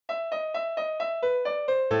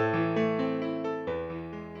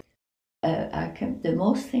the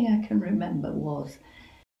most thing I can remember was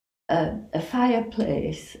a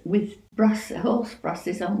fireplace with horse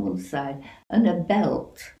brasses on one side and a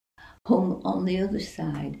belt hung on the other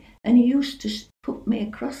side. And he used to put me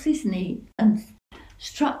across his knee and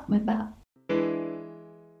strap me back.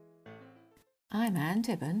 I'm Anne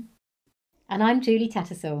Dibben. And I'm Julie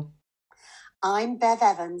Tattersall. I'm Bev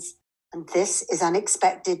Evans, and this is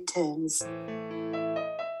Unexpected Turns.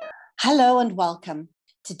 Hello and welcome.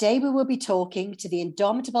 Today we will be talking to the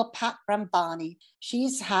indomitable Pat Brambani.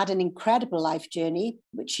 She's had an incredible life journey,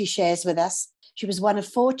 which she shares with us. She was one of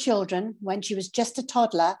 4 children. When she was just a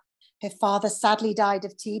toddler, her father sadly died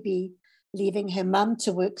of TB, leaving her mum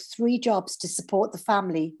to work 3 jobs to support the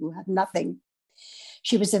family who had nothing.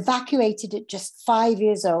 She was evacuated at just 5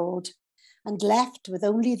 years old and left with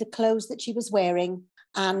only the clothes that she was wearing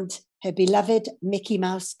and her beloved Mickey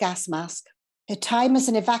Mouse gas mask. Her time as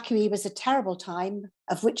an evacuee was a terrible time,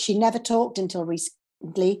 of which she never talked until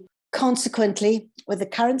recently. Consequently, with the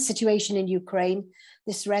current situation in Ukraine,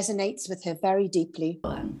 this resonates with her very deeply.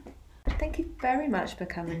 Thank you very much for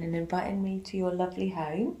coming and inviting me to your lovely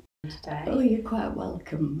home today. Oh, you're quite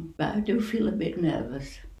welcome, but I do feel a bit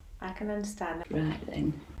nervous. I can understand. Right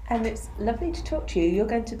then. And it's lovely to talk to you. You're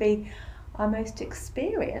going to be our most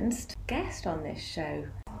experienced guest on this show.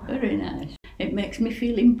 Very nice. It makes me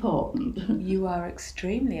feel important. You are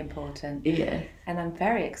extremely important. Yes. And I'm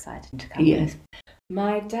very excited to come. Yes.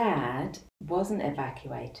 My dad wasn't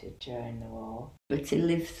evacuated during the war. But he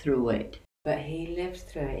lived through it. But he lived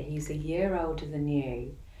through it. He's a year older than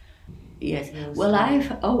you. Yes. Well,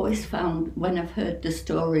 I've always found, when I've heard the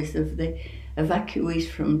stories of the evacuees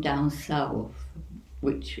from down south,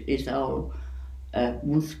 which is all,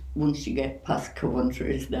 once you get past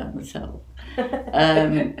Coventry, it's down south.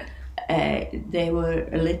 They were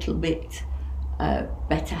a little bit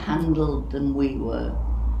better handled than we were.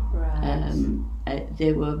 Right.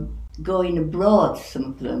 They were going abroad, some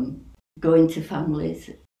of them, going to families,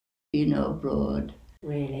 abroad.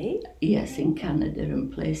 Really? Yes, in Canada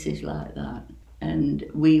and places like that. And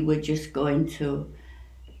we were just going to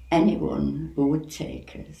anyone who would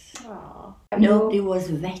take us. Aww. Nobody was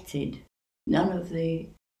vetted. None of the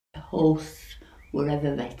hosts were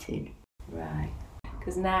ever vetted. Right.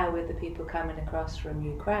 Because now with the people coming across from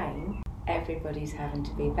Ukraine, everybody's having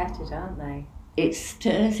to be vetted, aren't they? It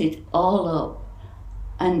stirs it all up,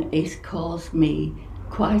 and it's caused me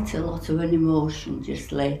quite a lot of an emotion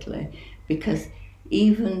just lately, because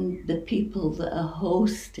even the people that are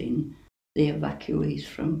hosting the evacuees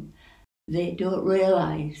from, they don't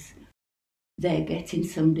realise they're getting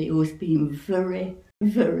somebody who's been very,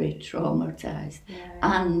 very traumatised. Yeah.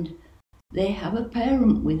 And they have a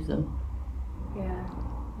parent with them. Yeah.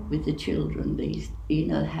 With the children,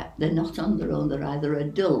 they're not on their own, they're either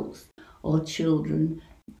adults or children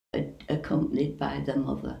accompanied by their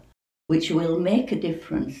mother, which will make a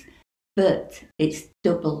difference, but it's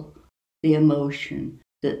double the emotion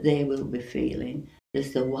that they will be feeling.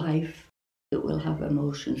 There's the wife that will have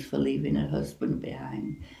emotions for leaving her husband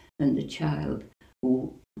behind, and the child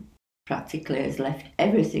who practically has left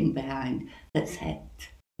everything behind except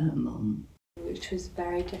her mum. Which was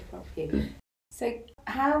very different for you. So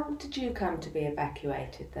how did you come to be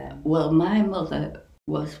evacuated then? Well, my mother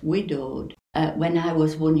was widowed when I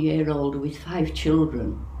was 1 year old with 5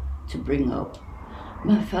 children to bring up.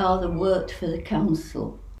 My father worked for the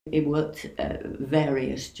council. He worked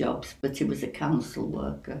various jobs, but he was a council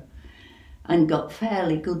worker and got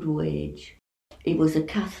fairly good wage. He was a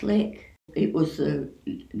Catholic. It was a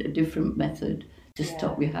different method to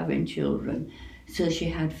stop you having children. So she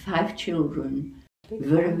had 5 children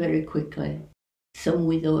very, very quickly. Some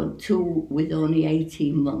with 2 with only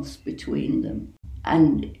 18 months between them.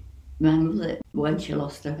 And my mother, when she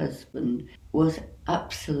lost her husband, was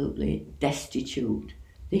absolutely destitute.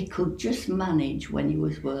 They could just manage when he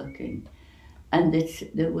was working. And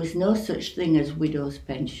there was no such thing as widow's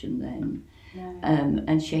pension then. No.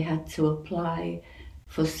 And she had to apply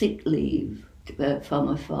for sick leave from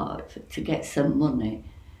her father to get some money.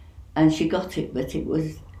 And she got it, but it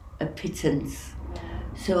was a pittance.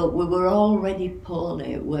 So we were already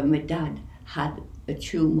poorly when my dad had a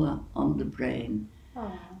tumour on the brain.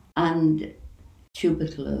 Aww. And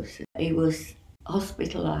tuberculosis. He was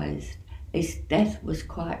hospitalised. His death was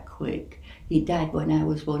quite quick. He died when I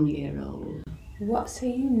was 1 year old. What, so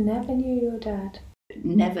you never knew your dad?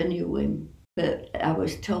 Never knew him, but I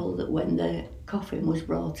was told that when the coffin was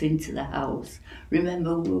brought into the house,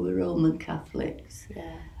 remember we were Roman Catholics,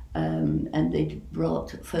 and they'd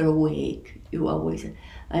brought for a week,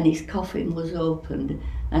 and his coffin was opened,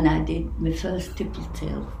 and I did my first tipple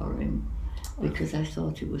tail for him. because I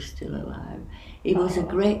thought he was still alive. He was a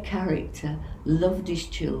great character, loved his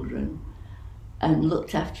children, and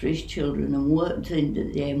looked after his children and worked in the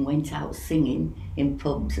day and went out singing in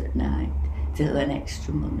pubs at night to earn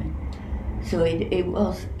extra money. So he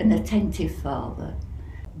was an attentive father,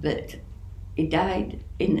 but he died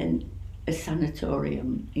in a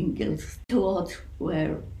sanatorium in Guildford, towards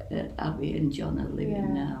where Abby and John are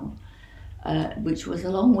living now, which was a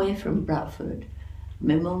long way from Bradford.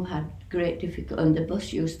 My mum had great difficulty, and the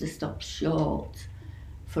bus used to stop short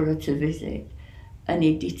for her to visit, and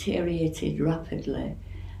he deteriorated rapidly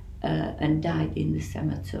and died in the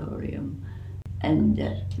sanatorium. And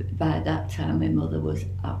by that time my mother was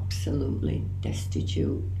absolutely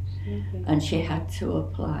destitute, and she had to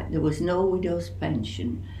apply. There was no widow's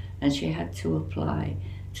pension, and she had to apply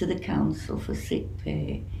to the council for sick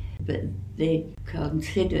pay, but they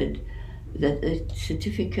considered that the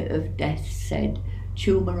certificate of death said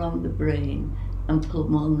tumour on the brain and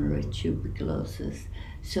pulmonary tuberculosis.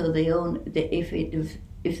 So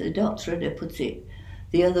if the doctor had put it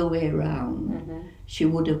the other way around, she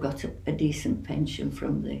would have got a decent pension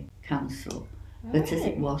from the council. But as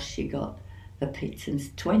it was, she got a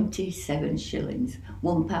pittance, 27 shillings,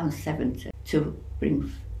 £1.70 to bring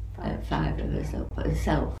 5 of us up,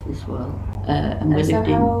 herself as well. And so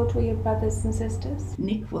how old were your brothers and sisters?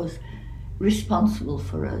 Nick was responsible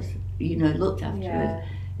for us, looked after us.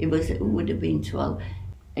 It would have been 12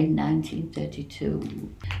 in 1932.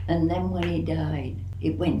 And then when he died,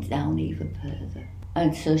 it went down even further.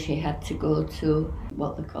 And so she had to go to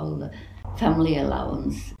what they call the family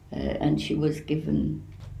allowance, and she was given,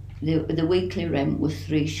 the weekly rent was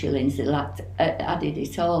 3 shillings. They added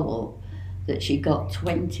it all up, that she got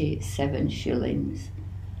 27 shillings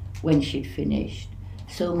when she'd finished.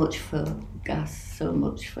 So much for gas, so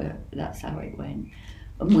much for, that's how it went.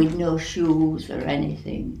 And with no shoes or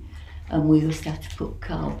anything. And we used to have to put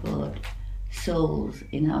cardboard soles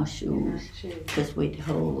in our shoes because we'd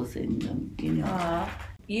holes in them,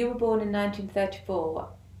 You were born in 1934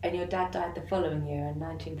 and your dad died the following year in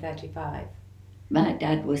 1935. My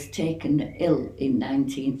dad was taken ill in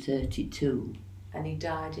 1932. And he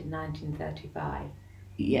died in 1935?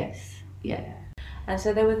 Yes, yeah. And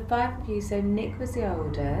so there were the 5 of you, so Nick was the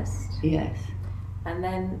oldest. Yes. And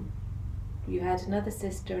then you had another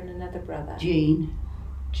sister and another brother. Jean,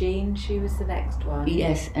 she was the next one.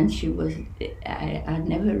 Yes, and she was, I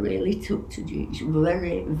never really took to Jean. She was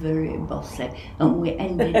very, very bossy. And we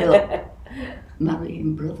ended up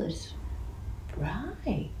marrying brothers.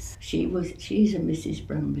 Right. She's a Mrs.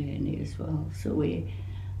 Brambani as well. So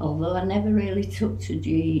although I never really took to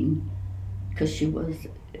Jean, because she was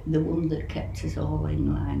the one that kept us all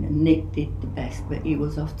in line, and Nick did the best, but he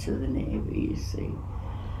was off to the Navy, you see.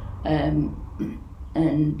 And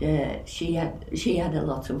she had a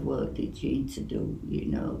lot of work, did Jean, to do,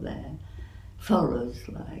 there for us,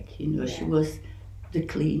 She was the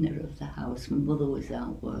cleaner of the house. My mother was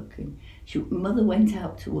out working. My mother went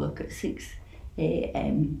out to work at 6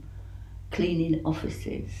 a.m. cleaning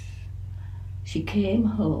offices. She came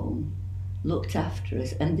home, looked after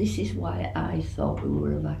us, and this is why I thought we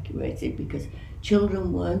were evacuated, because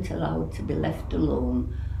children weren't allowed to be left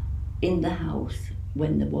alone in the house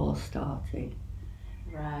when the war started.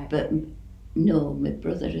 Right. But no, my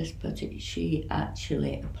brother has put it, she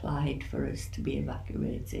actually applied for us to be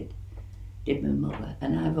evacuated, did my mother.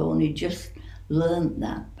 And I've only just learnt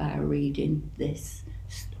that by reading this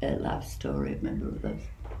life story of my brother's,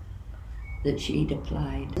 that she'd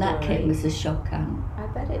applied. And that came as a shock, Anne. I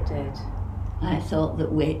bet it did. I thought that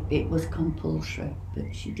it was compulsory,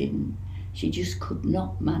 but she didn't. She just could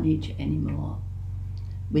not manage anymore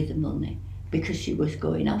with the money, because she was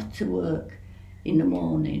going off to work in the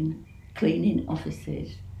morning, cleaning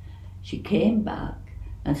offices. She came back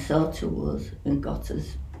and saw to us and got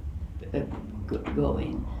us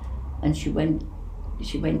going, and she went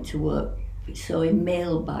to work sewing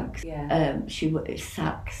mail bags. She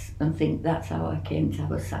sacks, and think that's how I came to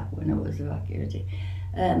have a sack when I was evacuated,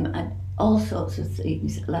 and all sorts of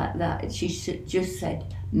things like that. She just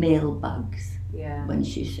said mail bags when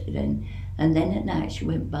she said, and then at night she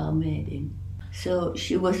went barmaiding. So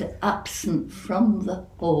she was absent from the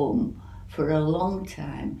home for a long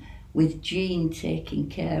time, with Jean taking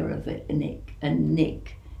care of it, and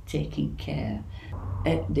Nick taking care.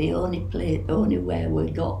 The only way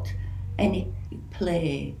we got any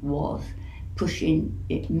play was pushing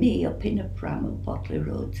me up in a pram at Botley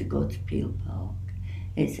Road to go to Peel Park.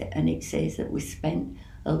 And it says that we spent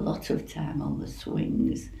a lot of time on the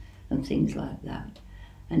swings and things like that.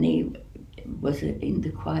 And he was in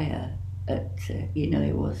the choir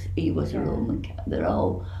he was a Roman Catholic.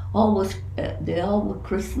 They all were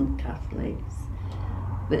christened Catholics,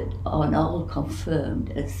 but all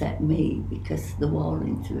confirmed except me because the war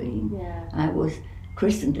intervened. Yeah. I was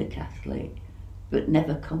christened a Catholic, but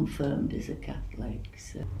never confirmed as a Catholic.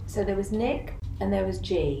 So there was Nick and there was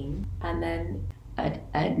Jean, and then I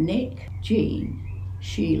had Nick, Jean,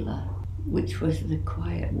 Sheila, which was the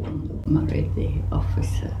quiet one that married the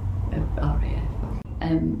officer of RAF,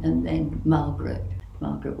 and then Margaret.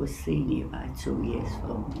 Margaret was senior by 2 years,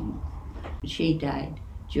 4 months. She died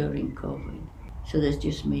during COVID, so there's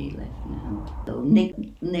just me left now. So Nick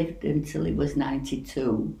lived until he was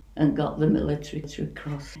 92 and got the military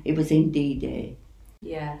cross. It was in D-Day.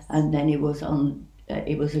 yes, And then he was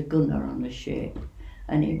a gunner on a ship,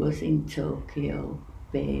 and he was in Tokyo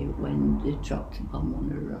Bay when they dropped a bomb on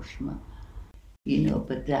Hiroshima.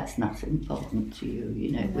 But that's not important to you,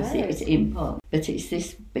 it's important. But it's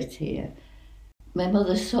this bit here. My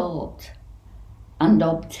mother sought and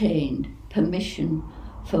obtained permission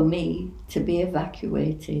for me to be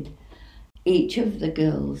evacuated. Each of the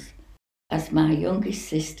girls, as my youngest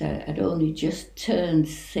sister had only just turned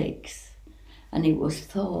 6, and it was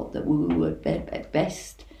thought that we would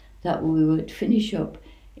best that we would finish up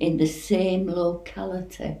in the same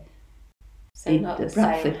locality, so in not the the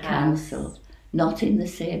Bradford same Council, house. not in the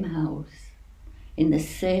same house, in the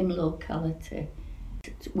same locality.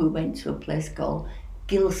 We went to a place called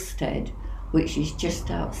Gilstead, which is just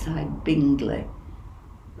outside Bingley,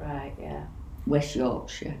 Right, yeah, West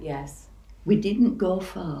Yorkshire. yes. We didn't go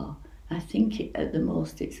far. I think at the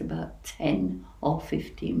most it's about 10 or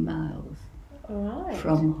 15 miles All right.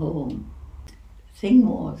 from home. Thing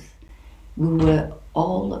was, we were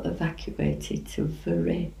all evacuated to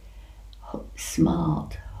very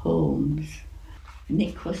smart homes.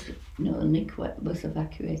 Nick was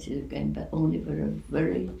evacuated again, but only for a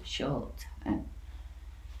very short time.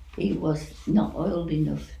 He was not old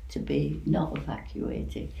enough to be not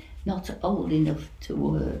evacuated, not old enough to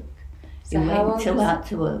work. So he how went old was- out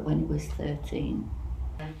to work when he was 13.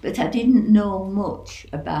 But I didn't know much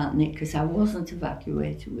about Nick because I wasn't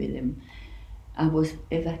evacuated with him. I was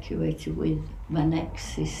evacuated with my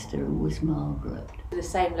next sister, who was Margaret. The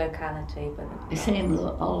same locality, but The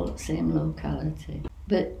same locality.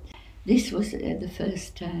 But this was the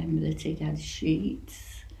first time that he'd had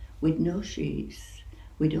sheets. With no sheets,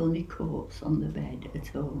 with only coats on the bed at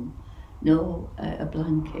home. No, a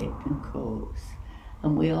blanket and coats.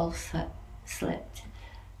 And we all slept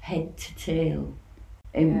head to tail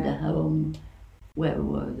in the home where we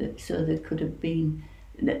were. So there could have been...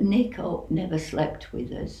 Nick never slept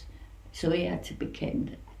with us, so he had to become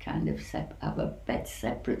kind of have a bed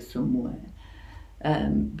separate somewhere.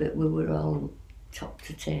 But we were all top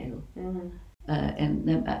to tail. Mm-hmm. And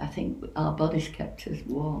then I think our bodies kept us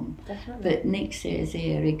warm. Definitely. But Nick says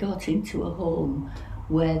here he got into a home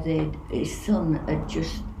where his son had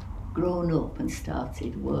just grown up and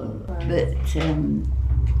started work. Right. But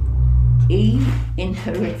he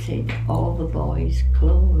inherited all the boys'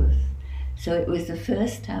 clothes. So it was the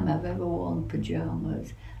first time I've ever worn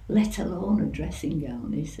pyjamas, let alone a dressing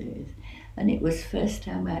gown, he says. And it was the first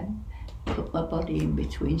time I'd put my body in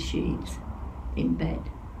between sheets in bed.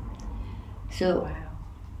 So Wow.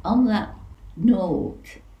 on that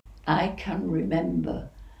note, I can remember,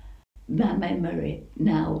 my memory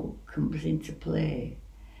now comes into play.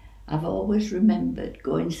 I've always remembered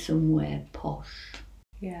going somewhere posh,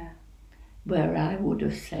 Yeah. where I would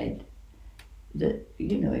have said that,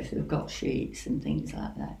 if they've got sheets and things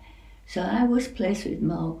like that. So I was placed with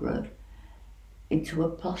Margaret into a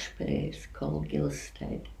posh place called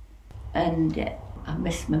Gilstead. And I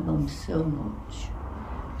missed my mum so much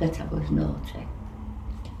that I was naughty.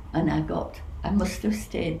 And I must have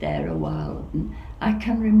stayed there a while. And I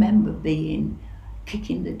can remember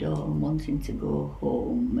kicking the door and wanting to go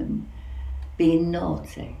home and being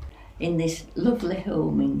naughty in this lovely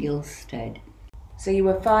home in Gilstead. So you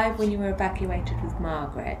were 5 when you were evacuated with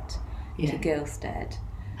Margaret to Yeah. Gilstead.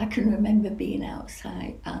 I can remember being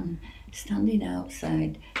outside and standing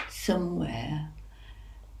outside somewhere.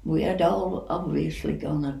 We had all obviously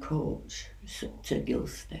gone a coach to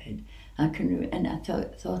Gilstead. And I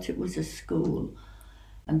thought it was a school,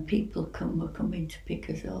 and people were coming to pick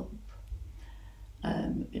us up.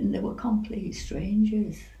 And they were complete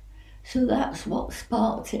strangers. So that's what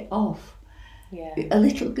sparked it off. Yeah. A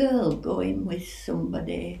little girl going with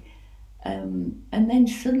somebody, and then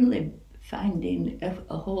suddenly finding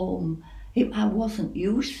a home I wasn't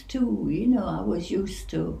used to. I was used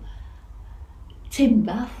to tin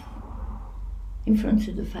bath in front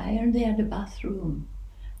of the fire, and they had a bathroom,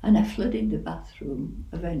 and I flooded the bathroom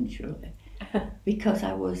eventually because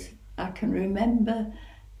I was I can remember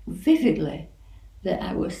vividly that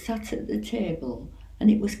I was sat at the table and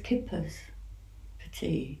it was kippers for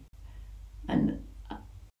tea. And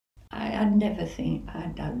I'd never think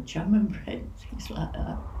I'd had jam and bread, things like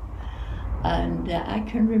that. And I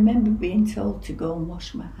can remember being told to go and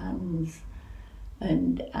wash my hands.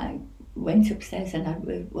 And I went upstairs and I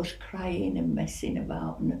was crying and messing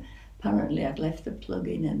about. And apparently I'd left the plug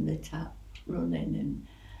in and the tap running and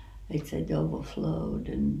it had overflowed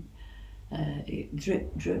and it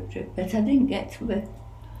drip, drip, drip. But I didn't get to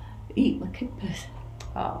eat my kippers.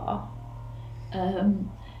 Oh.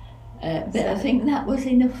 But I think that was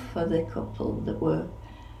enough for the couple that were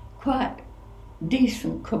quite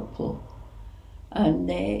decent couple. And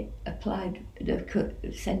they applied, they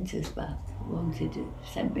sent us back, wanted to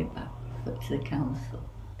send me back to the council.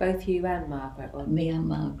 Both you and Margaret? Or? Me and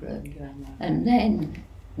Margaret. You and Margaret. And then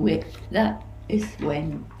that is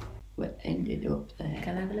when we ended up there.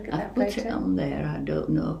 Can I have a look at I that put photo? it on there, I don't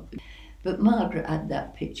know. But Margaret had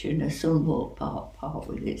that picture and her son walked part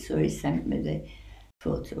with it, so he sent me the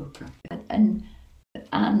photograph. And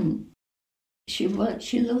she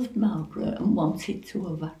loved Margaret and wanted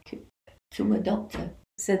to adopt her.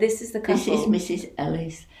 So this is the couple? This is Mrs.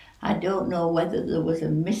 Ellis. I don't know whether there was a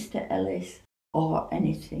Mr. Ellis or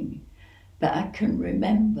anything, but I can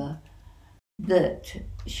remember that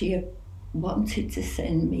she wanted to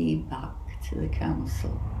send me back to the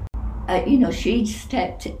council. She'd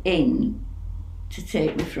stepped in to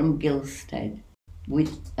take me from Gilstead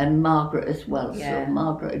and Margaret as well. Yeah. So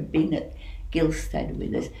Margaret had been at Gilstead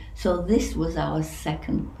with us. So this was our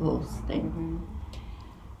second posting. Mm-hmm.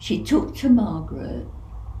 She took to Margaret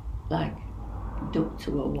like duck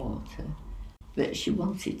to a water, but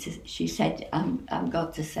she said, I've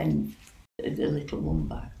got to send the little one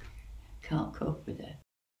back. Can't cope with her.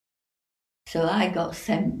 So I got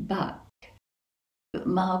sent back, but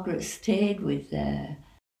Margaret stayed with her.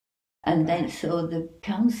 And then so the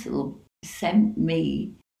council sent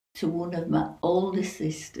me to one of my older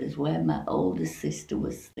sisters, where my older sister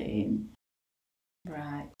was staying.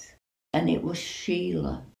 Right. And it was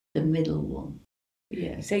Sheila, the middle one.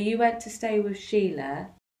 Yes. So you went to stay with Sheila?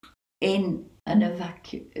 In an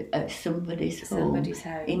Evacuee at somebody's home home.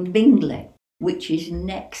 in Bingley, which is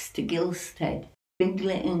next to Gilstead.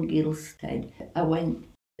 Bingley and Gilstead. I went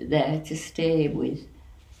there to stay with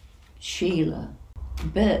Sheila.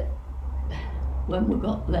 But when we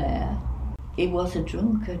got there, he was a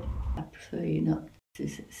drunkard. I prefer you not to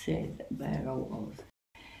say where I was.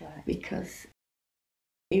 Right. Because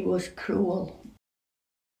he was cruel.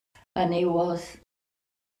 And he was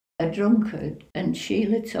a drunkard, and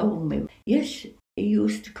Sheila told me, yes, he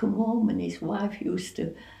used to come home and his wife used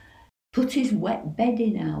to put his wet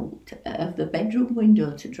bedding out of the bedroom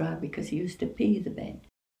window to dry because he used to pee the bed.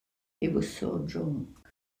 He was so drunk.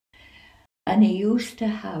 And he used to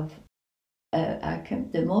have,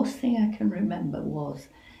 the most thing I can remember was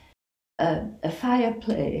a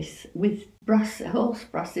fireplace with horse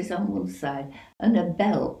brasses on one side and a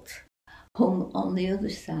belt hung on the other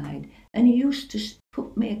side, and he used to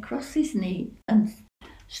put me across his knee and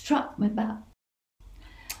strap me back.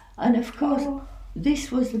 And of course, this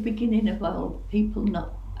was the beginning of all people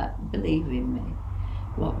not believing me,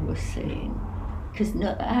 what I was saying. Because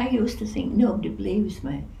I used to think nobody believes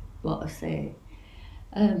me, what I say.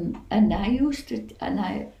 And I used to, and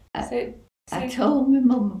I told my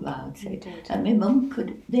mum about it. And my mum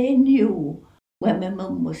they knew when my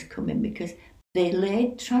mum was coming because they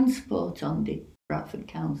laid transport on the Bradford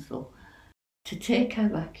Council to take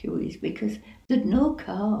evacuees because there'd no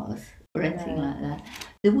cars or anything like that.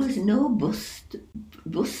 There was no bus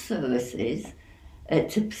services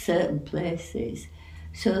to certain places.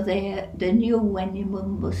 So they knew when your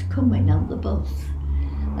mum was coming on the bus.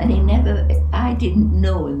 And I didn't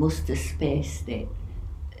know he must have spaced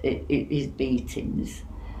his beatings.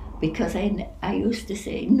 Because I used to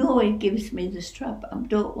say, no, he gives me the strap, I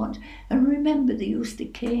don't want. And remember, they used to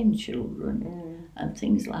cane children and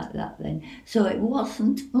things like that then. So it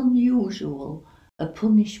wasn't unusual, a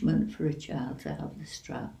punishment for a child to have the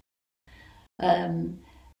strap. Mum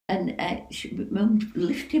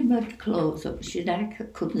lifted my clothes up, I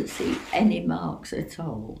couldn't see any marks at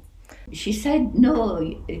all. She said, no,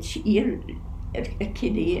 you're a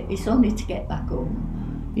kiddie, it's only to get back home.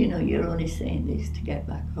 You're only saying this to get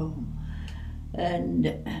back home.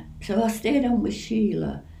 And so I stayed on with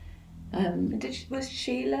Sheila. Was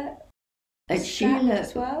Sheila Sheila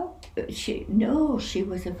as well? She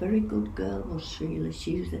was a very good girl, was Sheila.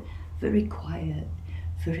 She was very quiet,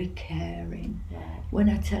 very caring. Right. When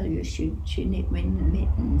I tell you she knit me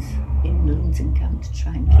mittens in London camp to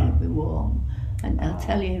try and keep me warm And I'll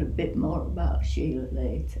tell you a bit more about Sheila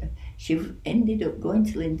later. She ended up going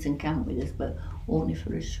to Linton Camp with us, but only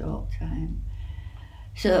for a short time.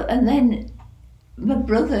 So, and then my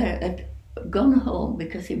brother had gone home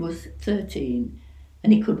because he was 13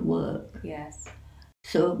 and he could work. Yes.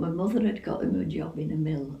 So my mother had got him a job in a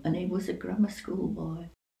mill, and he was a grammar school boy,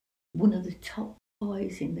 one of the top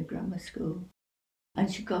boys in the grammar school.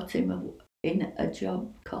 And she got him in a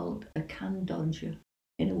job called a can dodger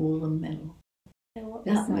in a woolen mill.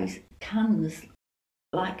 That was cans,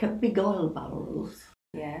 like a big oil barrels.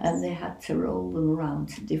 Yes. And they had to roll them around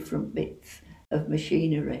to different bits of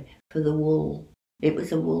machinery for the wool. It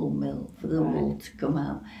was a wool mill for the wool to come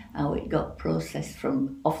out, how it got processed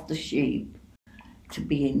from off the sheep to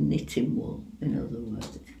be in knitting wool, in other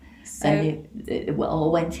words. So, and it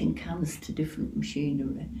all went in cans to different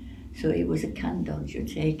machinery. So he was a can dodger,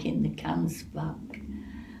 taking the cans back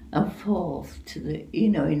and forth to the,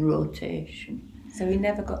 in rotation. So he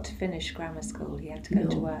never got to finish grammar school, he had to go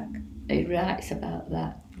to work. He writes about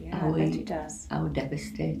that. Yeah, I bet he does. How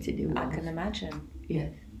devastated he was. I can imagine.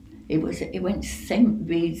 Yes. He went to St.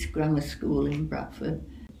 Bede's Grammar School in Bradford,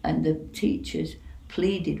 and the teachers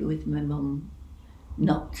pleaded with my mum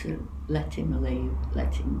not to let him leave,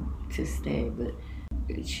 let him to stay, but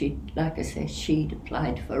she, like I say, she'd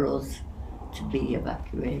applied for us to be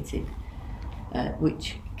evacuated,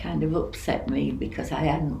 which kind of upset me because I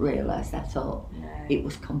hadn't realised. I thought it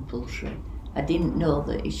was compulsory. I didn't know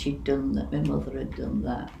that she'd done that, my mother had done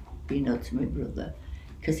that, to my brother,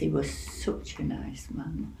 because he was such a nice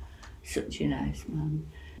man, such a nice man.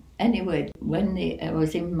 Anyway, when I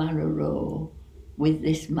was in Marrow Row with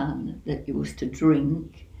this man that he was to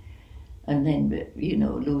drink and then,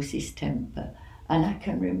 lose his temper, and I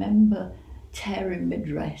can remember tearing my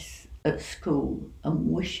dress at school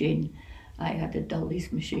and wishing I had a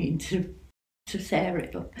dolly's machine to tear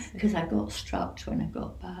it up, because I got strapped when I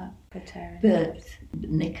got back. But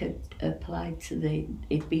Nick had applied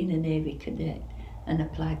he'd been a Navy cadet and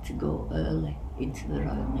applied to go early into the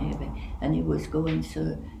Royal Navy, and he was going,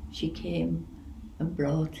 so she came and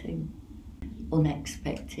brought him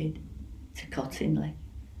unexpected to Cottingley,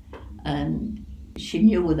 and she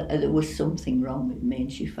knew that there was something wrong with me,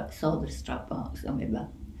 and she saw the strap marks on my back.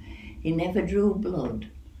 He never drew blood,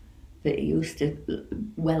 but he used to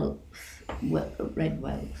red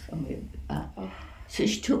welts on my back. Oh. So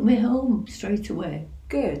she took me home straight away.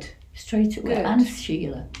 Good. Straight away. Good. And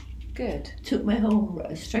Sheila. Good. Took me home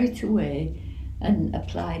straight away and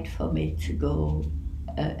applied for me to go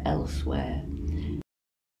elsewhere.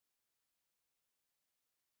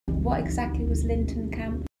 What exactly was Linton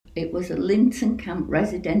Camp? It was a Linton Camp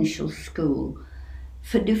residential school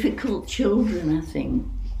for difficult children, I think.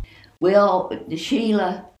 We all,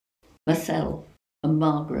 Sheila, myself and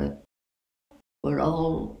Margaret, were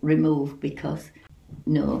all removed because,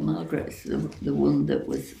 Margaret's the one that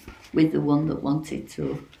was with the one that wanted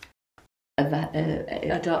to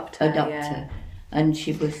adopt her, and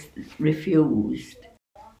she was refused,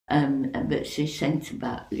 but she sent her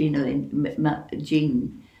back,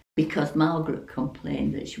 Jean, because Margaret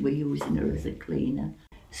complained that she were using her as a cleaner.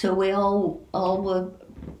 So we all were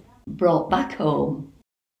brought back home.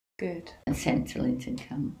 Good. And sent to Linton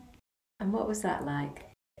Camp. And what was that like?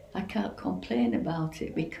 I can't complain about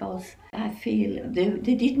it because I feel they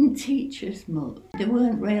didn't teach us much. They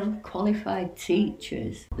weren't real qualified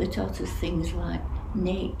teachers. They taught us things like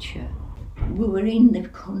nature. We were in the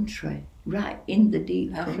country, right in the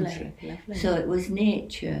deep country. Lovely. So it was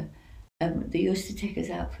nature. They used to take us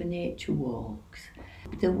out for nature walks.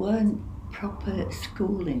 There weren't proper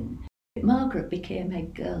schooling. Margaret became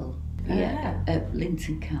head girl at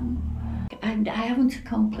Linton Camp. And I haven't a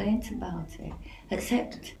complaint about it,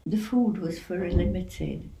 except the food was very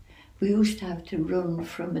limited. We used to have to run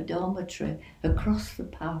from a dormitory across the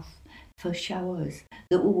path for showers,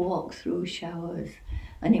 that we walk through showers,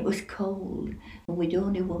 and it was cold, and we'd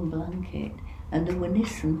only one blanket, and there were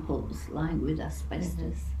nissen huts lined with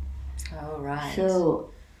asbestos. Oh, right. So,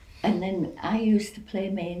 and then I used to play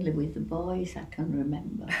mainly with the boys, I can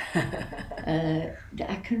remember.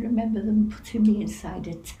 I can remember them putting me inside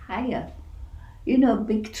a tyre,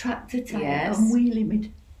 big tractor tyre, and wheeling me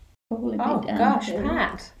down. Oh gosh,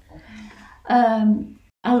 Pat.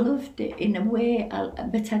 I loved it in a way,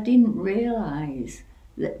 but I didn't realise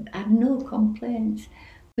that I had no complaints.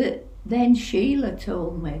 But then Sheila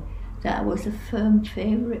told me that I was a firm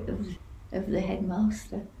favourite of the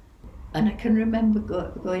headmaster. And I can remember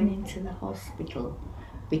going into the hospital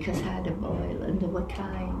because I had a boil, and they were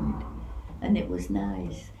kind and it was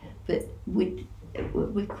nice. But you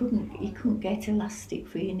couldn't get elastic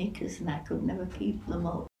for your knickers, and I could never keep them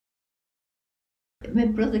up. My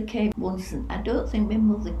brother came once, and I don't think my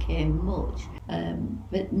mother came much,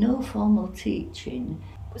 but no formal teaching.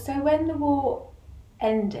 So when the war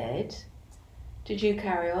ended, did you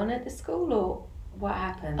carry on at the school, or what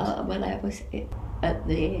happened? Well, I was at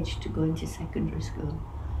the age to go into secondary school,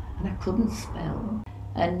 and I couldn't spell.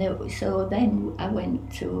 And so then I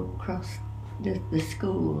went to across the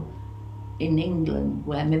school in England,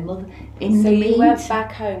 where my mother... You went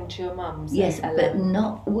back home to your mum's? Yes, but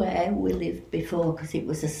not where we lived before, because it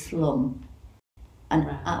was a slum. And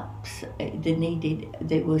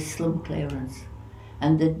there was slum clearance.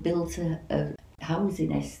 And they'd built a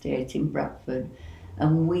housing estate in Bradford,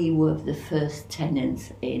 and we were the first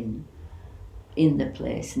tenants in the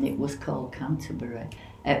place, and it was called Canterbury.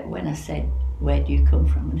 When I said, "Where do you come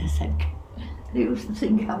from?" and I said, they used to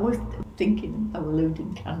think I was thinking I lived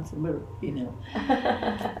in Canterbury, you know.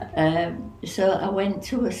 So I went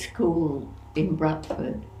to a school in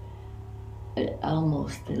Bradford,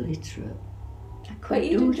 almost illiterate. But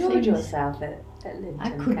you enjoyed yourself at Linton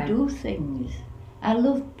I could Camp. do things. I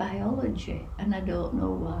loved biology, and I don't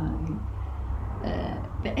know why.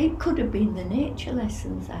 But it could have been the nature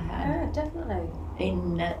lessons I had. Yeah, definitely.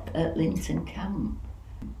 At Linton Camp.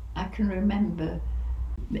 I can remember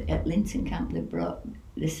at Linton Camp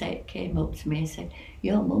they came up to me and said,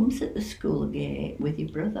 "Your mum's at the school gate with your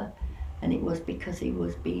brother," and it was because he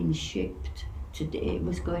was being shipped today. It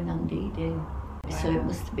was going on D-Day. So it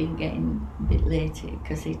must have been getting a bit later,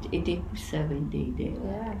 because he did serve in D-Day,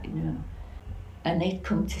 you know. And he'd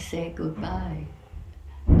come to say goodbye.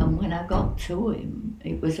 And when I got to him,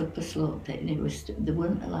 it was up a slope, and they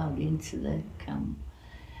weren't allowed into the camp.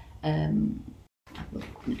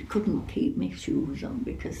 I couldn't keep my shoes on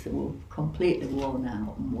because they were completely worn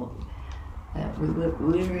out. And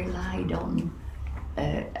we relied on.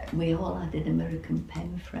 We all had an American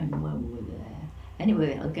pen friend when we were there.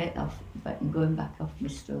 Anyway, I'll get off, but I'm going back off my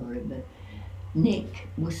story. But Nick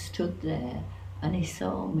was stood there, and he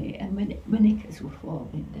saw me, and my knickers were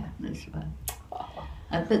falling down as well.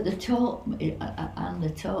 But they taught me, and they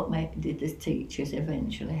taught me, the teachers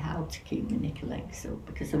eventually, how to keep my knicker legs up,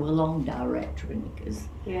 because they were long directory knickers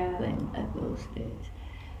then at those days.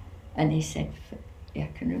 And he said, I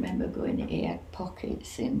can remember he had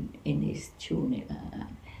pockets in his tunic like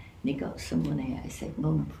that. And he got some money out. I said,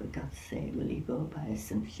 "Mum, for God's sake, will you go buy us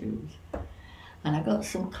some shoes?" And I got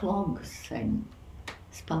some clogs then,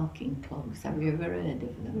 sparking clogs. Have you ever heard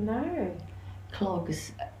of them? No.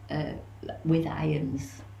 Clogs with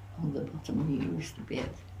irons on the bottom. We used to be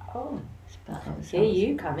able to hear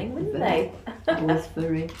you coming, wouldn't they? I was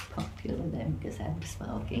very popular then because I had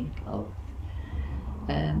sparking clogs.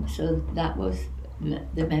 So that was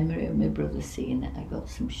the memory of my brother seeing that I got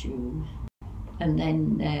some shoes. And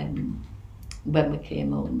then when we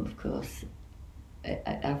came home, of course,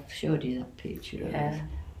 I've showed you that picture of us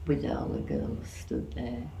with all the girls stood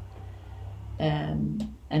there. And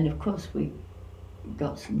of course we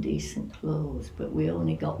got some decent clothes, but we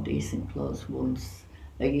only got decent clothes once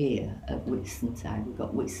a year at Whitsuntide. We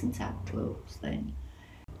got Whitsuntide clothes then.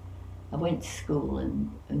 I went to school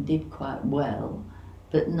and did quite well,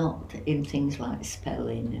 but not in things like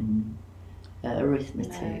spelling and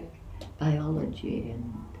arithmetic. Biology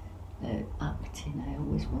and acting. I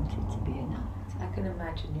always wanted to be an actor. I can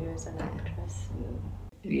imagine you as an actress.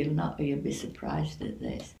 You'll be surprised at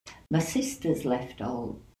this. My sisters left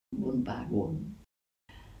all one by one.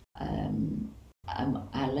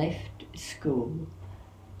 I left school,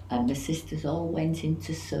 and my sisters all went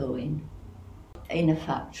into sewing in a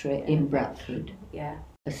factory in Bradford. Yeah.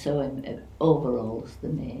 A sewing overalls they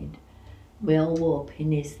made. We all wore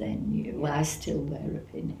pinnies then. Well, I still wear a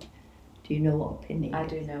pinny. Do you know what a pinny is? I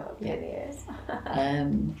do know what a pinny is.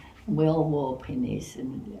 We all wore pinnies,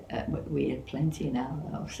 and we had plenty in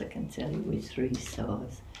our house, I can tell you, with 3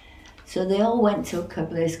 stores. So they all went to a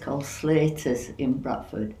place called Slater's in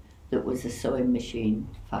Bradford that was a sewing machine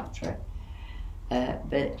factory.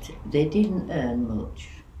 But they didn't earn much.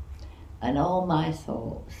 And all my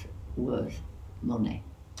thoughts was money.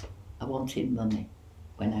 I wanted money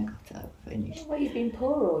when I got out finished. Well, you've been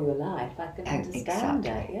poor all your life. I can understand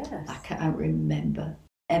exactly. it, yes. I can't remember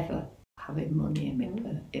ever having money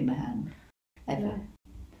in my hand, ever.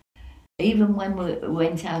 Yeah. Even when we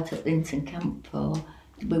went out at Linton Camp,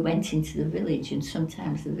 we went into the village, and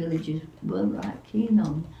sometimes the villagers weren't right keen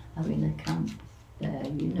on having a camp there,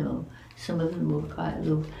 you know. Some of them were quite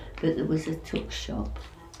aloof, but there was a tuck shop,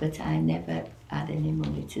 but I never had any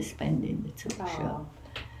money to spend in the tuck shop.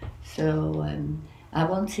 So I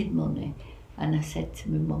wanted money, and I said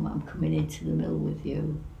to my mum, "I'm coming into the mill with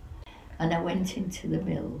you." And I went into the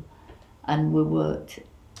mill, and we worked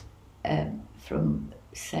from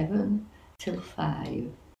 7 till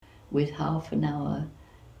 5 with half an hour,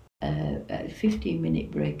 a 15-minute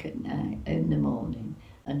break at night in the morning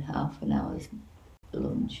and half an hour's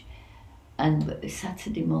lunch. And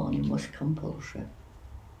Saturday morning was compulsory.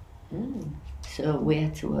 So we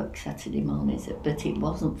had to work Saturday mornings, but it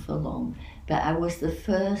wasn't for long. But I was the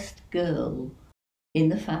first girl in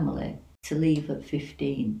the family to leave at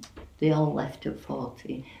 15. They all left at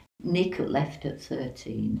 14. Nick left at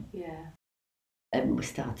 13. Yeah. And we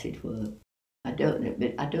started work. I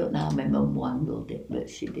don't know how my mum wangled it, but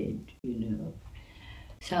she did, you know.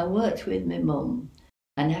 So I worked with my mum,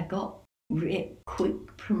 and I got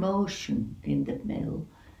quick promotion in the mill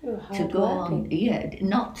to go on. Yeah,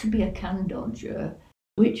 not to be a can dodger,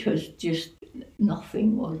 which was just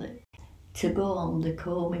nothing, was it? To go on the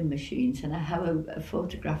combing machines, and I have a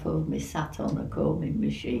photograph of me sat on a combing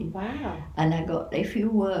machine. Wow. And I got, if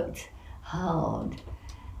you worked hard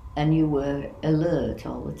and you were alert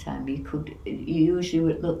all the time, you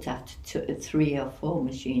usually looked after 3 or 4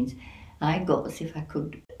 machines. I got as if I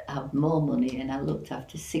could have more money, and I looked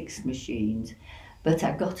after 6 machines. But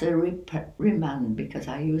I got a remand because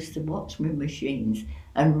I used to watch my machines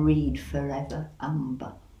and read Forever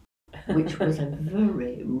Amber, which was a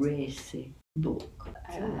very racy book.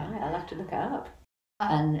 Oh, right, I'll have to look it up.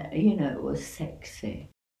 And, you know, it was sexy.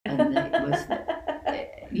 And it was,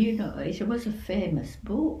 you know, it was a famous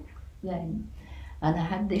book then. And I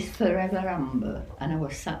had this Forever Amber, and I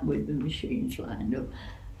was sat with the machines lined up,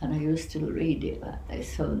 and I used to read it like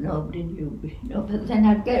this, so nobody knew, you know. But then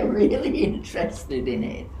I'd get really interested in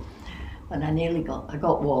it, and I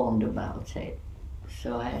got warned about it,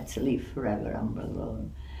 so I had to leave Forever Amber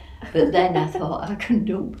alone. But then I thought, I can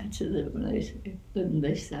do better than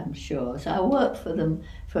this, I'm sure. So I worked for them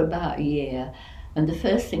for about a year, and the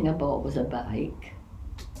first thing I bought was a bike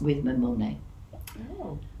with my money.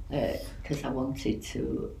 Because I wanted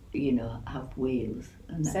to, you know, have wheels.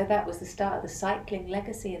 And so that was the start of the cycling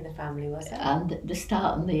legacy in the family, was it? And the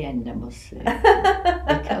start and the end, I must say.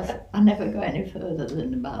 Because I never got any further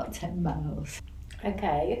than about 10 miles.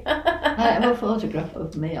 Okay. I have a photograph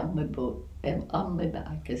of me on my book, on my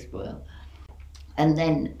bike as well. And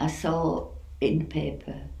then I saw in the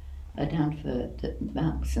paper an advert that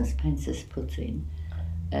Marks and Spencer's put in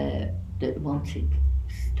that wanted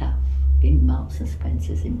staff in Marks and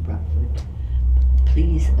Spencer's in Bradford.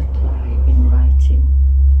 Please apply in writing.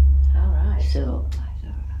 All right. So I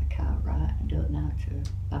thought, I can't write, I don't know how to,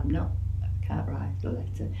 I can't write a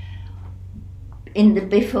letter.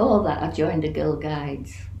 Before that, I joined the Girl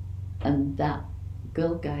Guides, and that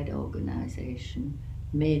Girl Guide organisation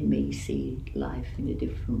made me see life in a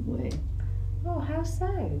different way. Oh, how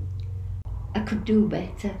so? I could do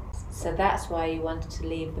better. So that's why you wanted to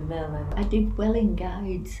leave the mill, and I did well in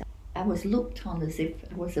guides. I was looked on as if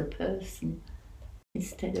I was a person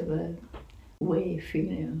instead of a waif, you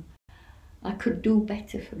know. I could do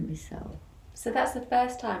better for myself. So that's the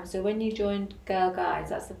first time. So when you joined Girl Guides,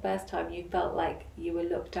 that's the first time you felt like you were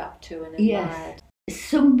looked up to and admired. Yes.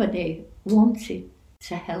 Somebody wanted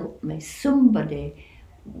to help me. Somebody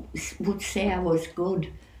would say I was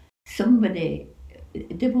good. Somebody,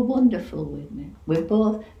 they were wonderful with me.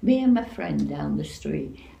 Me and my friend down the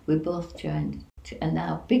street, we both joined. And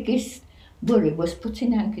our biggest worry was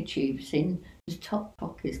putting handkerchiefs in the top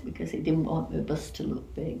pockets because he didn't want my bust to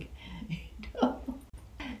look big.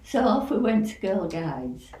 So off we went to Girl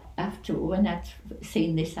Guides after when I'd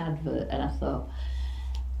seen this advert, and I thought,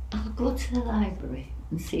 I'll go to the library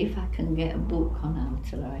and see if I can get a book on how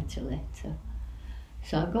to write a letter.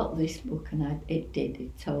 So I got this book, and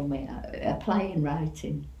it told me, apply in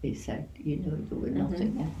writing, it said, you know, there was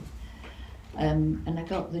nothing else. And I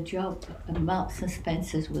got the job, and Marks and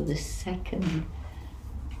Spencer's were the second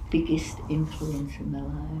biggest influence in my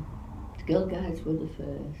life. The Girl Guides were the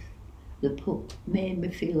first. The book made me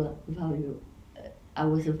feel I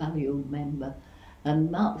was a valued member,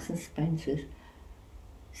 and Marks and Spencer's,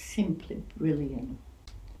 simply brilliant.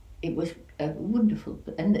 It was wonderful,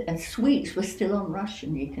 and sweets were still on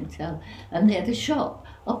ration, you can tell, and they had a shop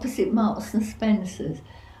opposite Marks and Spencer's,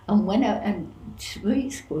 and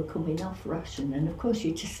sweets were coming off ration, and of course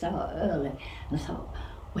you had to start early. And I thought,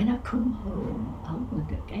 when I come home, I'm going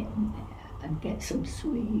to get in there and get some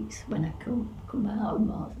sweets when I come out of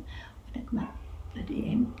Marks. When I come out,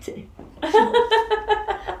 bloody empty.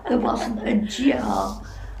 There wasn't a jar.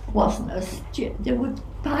 There were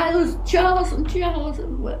piles, jars and jars.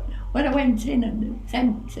 When I went in, and it was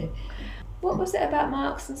empty. What was it about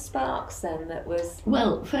Marks and Sparks then that was?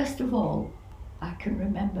 Well, first of all, I can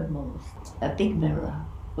remember most a big mirror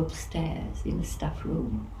upstairs in the staff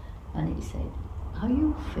room, and it said, "Are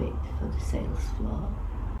you fit for the sales floor?"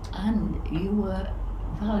 And you were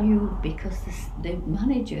valued because the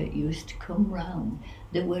manager used to come round.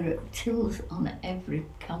 There were tills on every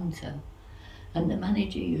counter, and the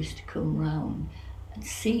manager used to come round and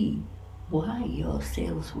see why your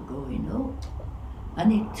sales were going up.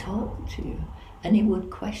 And he'd talk to you, and he would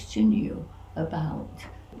question you about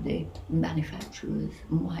the manufacturers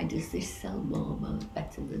and why does this sell more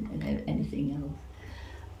better than anything else.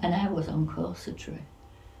 And I was on corsetry,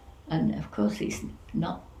 and of course it's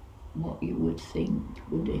not what you would think,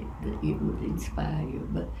 would it, that it would inspire you,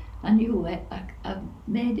 but I knew I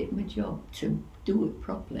made it my job to do it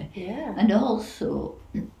properly. Yeah. And also,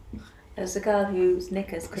 as a girl whose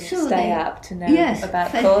knickers couldn't so stay up to know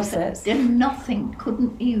about corsets. Nothing,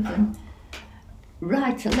 couldn't even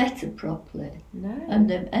write a letter properly. No.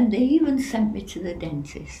 And they even sent me to the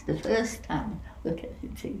dentist the first time, look at the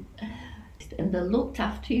teeth. And they looked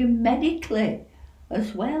after you medically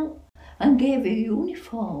as well, and gave you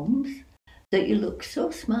uniforms that you look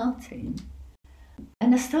so smart in.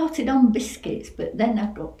 And I started on biscuits, but then I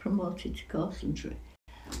got promoted to corsetry.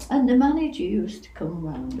 And the manager used to come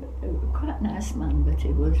round, quite a nice man, but he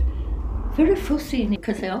was very fussy,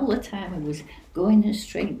 because all the time he was going and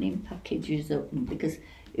straightening packages up, because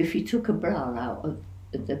if you took a bra out of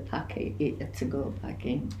the packet, it had to go back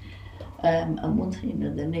in. And one thing or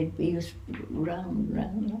another, and he'd be round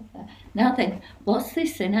like that. Now then, what's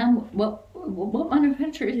this then? What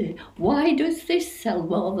manufacturer is it? Why does this sell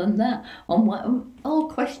more than that? And all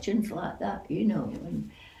questions like that, you know.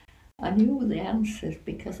 And I knew the answers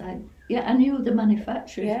because I knew the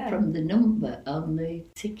manufacturer from the number on the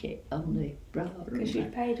ticket on the bra. Because you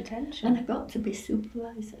paid attention. And I got to be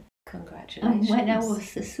supervisor. Congratulations. And when I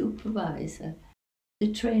was the supervisor, they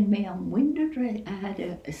trained me on window dressing. I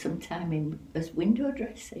had some time as window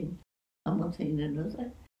dressing and one thing and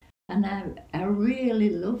another. And I really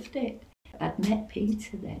loved it. I'd met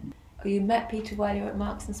Peter then. Oh, you met Peter while you were at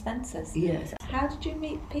Marks and Spencer's? Yes. How did you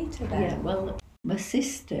meet Peter then? Yeah, well, my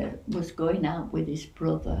sister was going out with his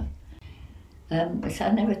brother. So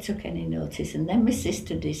I never took any notice. And then my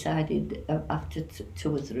sister decided after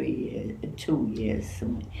 2 years,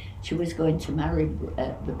 something, she was going to marry,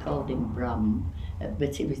 we called him Bram,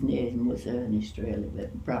 but his name was Ernest really,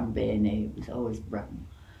 but Brambani, it was always Bram.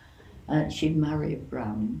 And she'd marry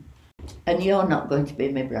Bram. And you're not going to be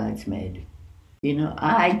my bridesmaid. You know,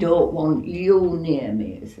 I don't want you near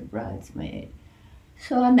me as a bridesmaid.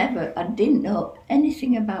 So I didn't know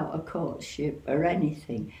anything about a courtship or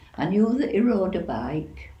anything. I knew that he rode a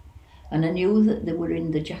bike, and I knew that they were in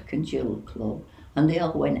the Jack and Jill club, and they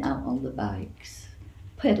all went out on the bikes,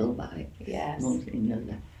 pedal bikes, one thing or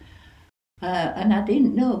another. And I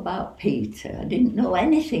didn't know about Peter. I didn't know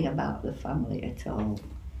anything about the family at all.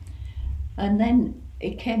 And then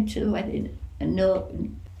it came to the wedding,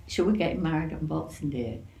 and should we get married on Boxing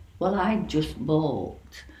Day? Well, I just bought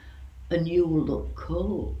a new look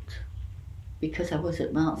coat because I was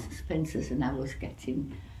at Marks and Spencer's and I was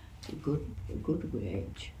getting a good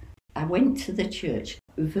wage. I went to the church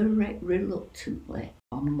very reluctantly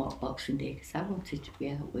on Boxing Day because I wanted to be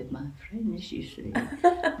out with my friends, you see.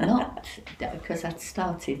 Not because I'd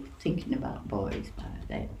started thinking about boys by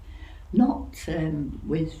then. Not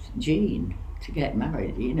with Jean to get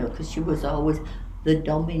married, you know, because she was always the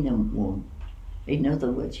dominant one. In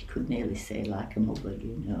other words, you could nearly say like a mother,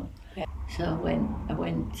 you know. Yeah. So I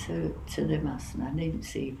went to the mass and I didn't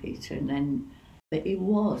see Peter, but he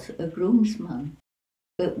was a groomsman.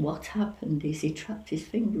 But what happened is he trapped his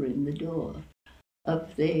finger in the door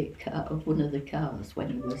of the car, of one of the cars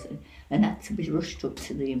when he was in, and had to be rushed up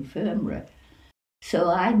to the infirmary. So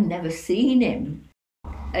I'd never seen him.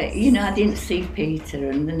 You know, I didn't see Peter,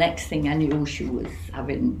 and the next thing I knew, she was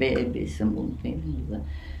having babies and one thing and another.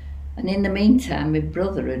 And in the meantime, my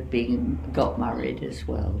brother had got married as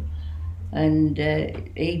well, and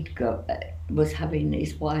was having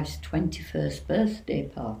his wife's 21st birthday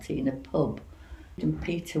party in a pub, and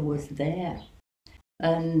Peter was there,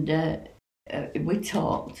 and we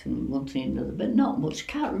talked and one thing and another, but not much.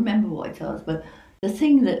 Can't remember what it was, but the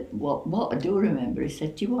thing that what I do remember, he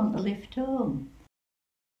said, "Do you want a lift home?"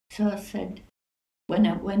 So I said, when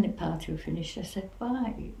the party was finished, I said,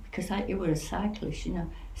 "Why?" Because you were a cyclist, you know.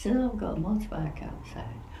 He said, "Oh, I've got a motorbike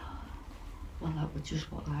outside." Well, that was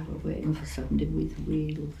just what I was waiting for, somebody with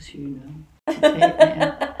wheels, you know, to take me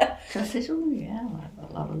out. So I said, "Oh yeah,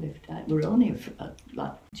 I'll have a lift out." We're only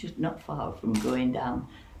just not far from going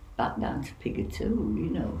back down to Pigatoo, you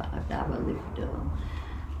know, but I'd have a lift home.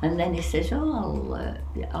 And then he says, "Oh,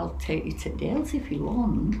 I'll take you to Dale's if you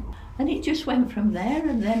want." And it just went from there,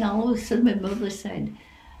 and then all of a sudden my mother said,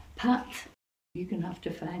 "Pat, you're going to have to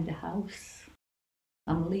find a house.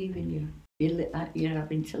 I'm leaving you. you're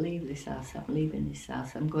having to leave this house. I'm leaving this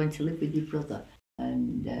house. I'm going to live with your brother.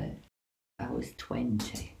 And I was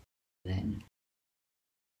 20 then.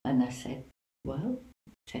 And I said, well,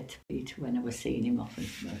 said to Peter when I was seeing him off and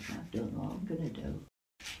smoking, I don't know what I'm going to do.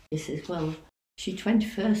 He says, well, she's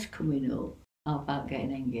 21st coming up. How about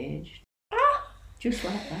getting engaged? Just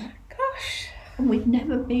like that. Gosh. And we'd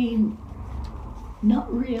never been,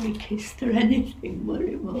 not really kissed or anything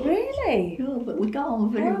very much. Really? No, but we got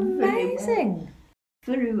on very amazing. well.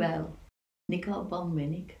 Very well. And he got a Bond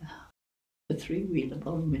mini car, a 3-wheeler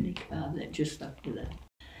Bond mini car then just after that.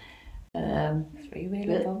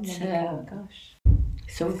 3-wheeler Bond mini car, gosh.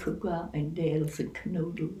 So we could go out in Dales and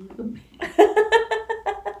canoodle with them.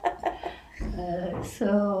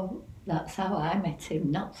 So that's how I met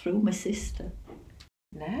him, not through my sister.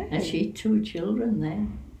 No. And she had 2 children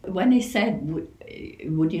then. When he said,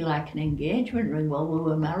 would you like an engagement ring? Well, we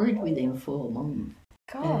were married within 4 months.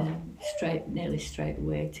 God. Nearly straight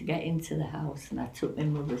away to get into the house, and I took a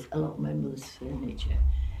lot of my mother's furniture.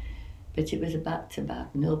 But it was a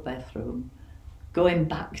back-to-back, no bathroom. Going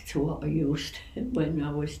back to what I used to when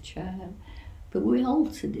I was a child. But we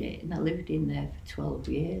altered it, and I lived in there for 12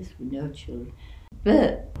 years with no children.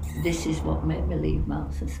 But this is what made me leave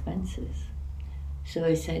Marks and Spencer's. So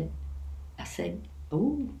I said,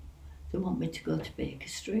 oh, they want me to go to Baker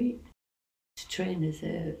Street to train as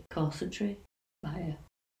a corsetry buyer.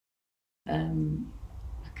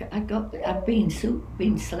 I'd been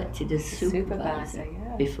selected as supervisor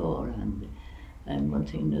beforehand, and one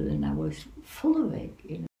thing or another, and I was full of it,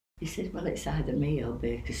 you know. He said, well, it's either me or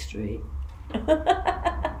Baker Street.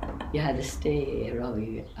 You either stay here or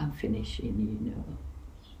I'm finishing, you know.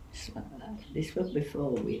 So this was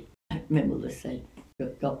before my mother said,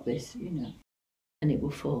 got this, you know. And it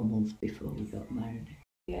was 4 months before we got married.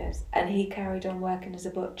 Yes, and he carried on working as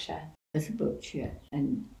a butcher? As a butcher,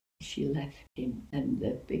 and she left him. And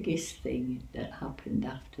the biggest thing that happened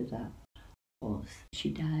after that was she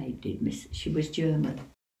died. She was German,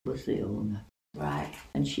 was the owner. Right.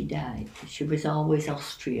 And she died. She was always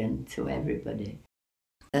Austrian to everybody.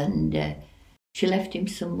 And she left him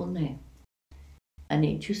some money. And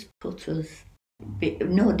it just put us,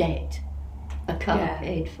 no debt. A car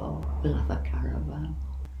paid for. We'll have a caravan.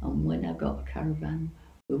 And when I got a caravan,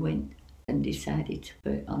 we went and decided to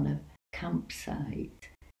put it on a campsite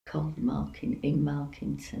called in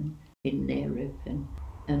Markington, in near Ripon.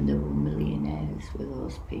 And there were millionaires with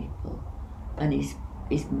those people. And his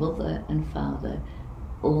mother and father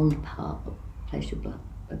owned part of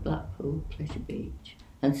Blackpool, Pleasure Beach,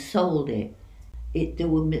 and sold it. There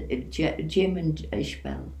were Jim and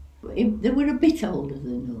Ishbel. They were a bit older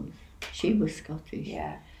than us. She was Scottish.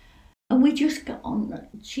 Yeah. And we just got on,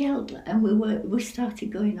 gelled, and we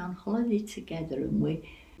started going on holiday together, and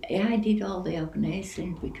I did all the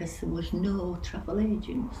organising because there was no travel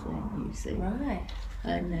agents then, you see. Right.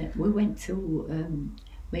 And we went to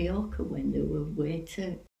Mallorca when there were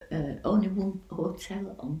only one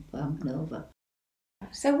hotel on Palm Nova.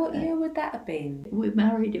 So what year would that have been? We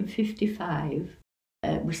married in 55.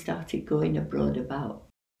 We started going abroad about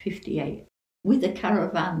 58 with a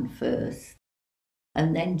caravan first,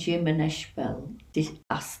 and then Jim and Ishbel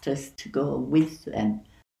asked us to go with them.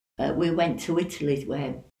 We went to Italy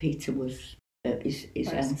where Peter was, his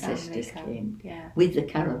ancestors came, with the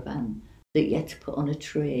caravan that you had to put on a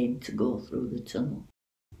train to go through the tunnel.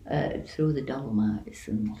 Through the Dolomites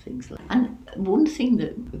and things like that. And one thing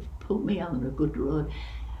that put me on a good road,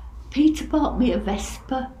 Peter bought me a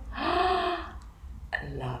Vespa. I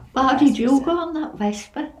love How did you go on that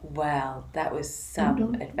Vespa? Well, that was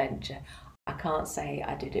some adventure. I can't say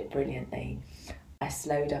I did it brilliantly. I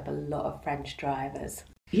slowed up a lot of French drivers.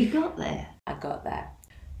 You got there? I got there.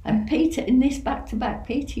 And Peter, in this back-to-back,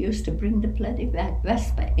 Peter used to bring the bloody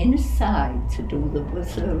Vespa inside to do the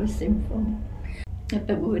servicing for me.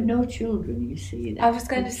 But we were no children, you see. I was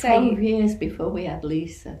going to say 12 years before we had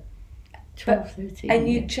Lisa. 13 And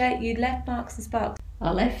years. you left Marks and Sparks?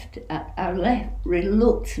 I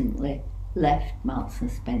reluctantly left Marks and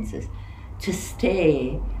Spencer's to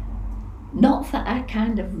stay. Not that I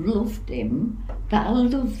kind of loved him, but I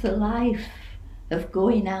loved the life of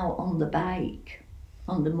going out on the bike,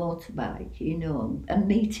 on the motorbike, you know, and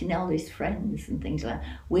meeting all his friends and things like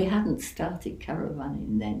that. We hadn't started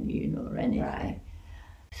caravanning then, you know, or anything. Right.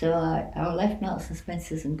 So I left Marks and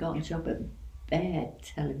Spencer's and got a job at Baird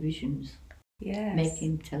Televisions,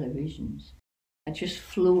 making televisions. I just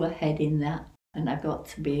flew ahead in that, and I got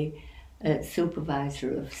to be a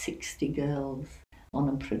supervisor of 60 girls on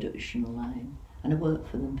a production line, and I worked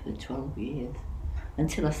for them for 12 years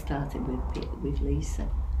until I started with Lisa.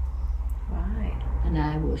 Right. And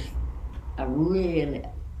I really,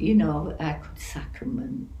 you know, I could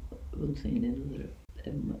sacrament one thing and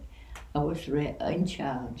another. I was in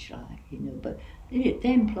charge, like, you know, but they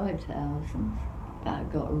employed thousands. But I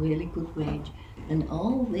got a really good wage. And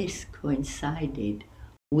all this coincided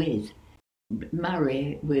with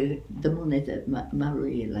with the money that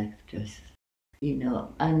Marie left us, you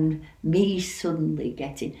know, and me suddenly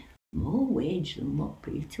getting more wage than what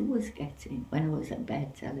Peter was getting when I was at Bear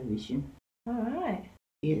Television. All right.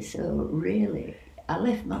 Yeah, so really, I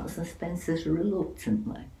left Marks and Spencer's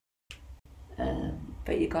reluctantly.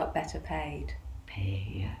 But you got better paid.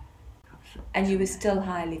 Yeah. And you were still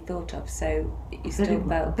highly thought of, so you still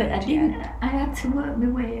felt But good, I didn't. yeah? I had to work my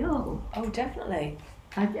way up. Oh, definitely.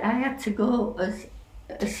 I had to go as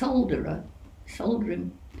a solderer,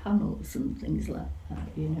 soldering panels and things like that,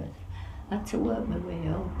 you know. I had to work my way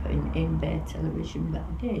up in Bear Television, but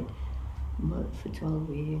I did. I worked for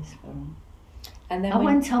 12 years for them. And then I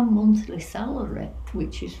went on monthly salary,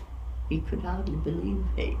 which is, you could hardly believe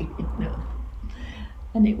it, you know.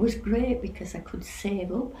 And it was great because I could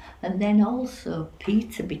save up. And then also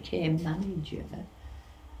Peter became manager.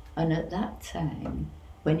 And at that time,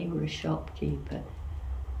 when you were a shopkeeper,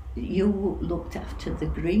 you looked after the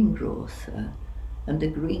greengrocer, and the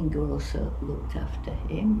greengrocer looked after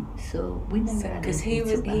him. So we never had because he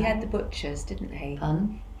anything to had buy. the butchers, didn't he?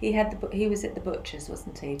 Pardon? He was at the butchers,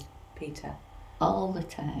 wasn't he, Peter? All the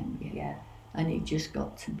time, yeah. Yeah. And he just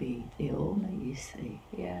got to be the owner, you see.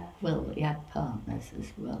 Yeah. Well, he had partners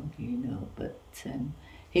as well, you know, but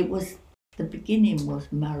it was, the beginning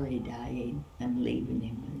was Murray dying and leaving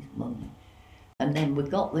him his money. And then we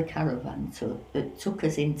got the caravan, so it took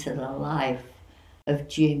us into the life of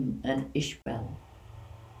Jim and Ishbel,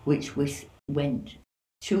 which we went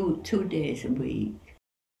two days a week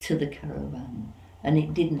to the caravan. And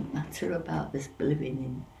it didn't matter about us living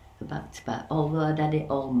in a back-to-back, although I'd had it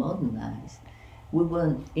all modernised. We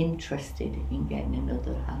weren't interested in getting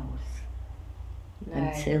another house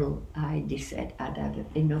until I decided I'd had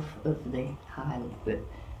enough of the high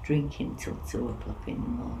drinking till 2 o'clock in the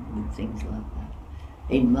morning and things like that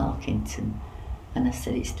in Markington. And I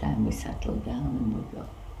said, it's time we settled down, and we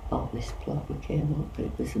bought this plot. We came up,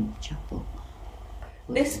 it was in the chapel.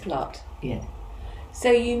 This plot? Yeah.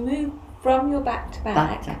 So you moved from your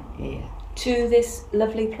back-to-back Yeah. to this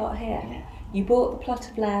lovely plot here? Yeah. You bought the plot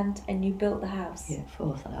of land and you built the house? Yeah,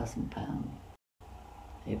 £4,000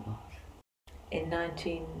 it was. In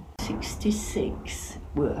 1966,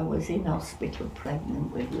 I was in hospital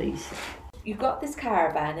pregnant with Lisa. You got this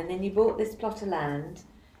caravan and then you bought this plot of land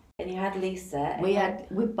and you had Lisa. We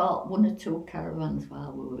bought 1 or 2 caravans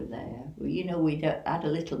while we were there. You know, we'd had a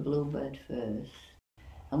little Bluebird first,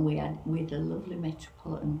 and we had a lovely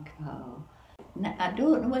Metropolitan car. Now, I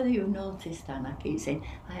don't know whether you've noticed, Anne, I keep saying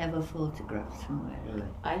I have a photograph somewhere.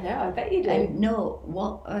 I know, I bet you do. I know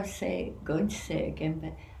what going to say again,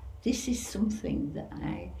 but this is something that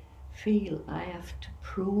I feel I have to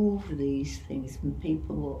prove these things, and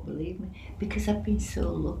people won't believe me, because I've been so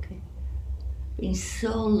lucky.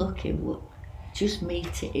 Just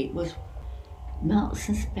meeting, it was Marks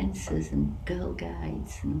and Spencer's and Girl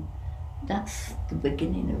Guides, and that's the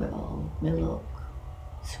beginning of it all, my luck,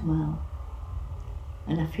 somehow.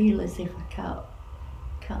 And I feel as if I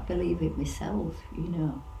can't believe it myself, you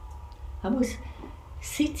know. I was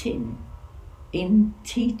sitting in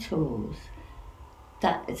Tito's,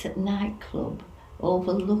 that's a nightclub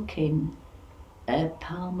overlooking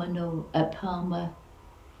Palmer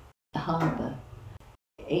Harbour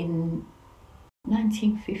in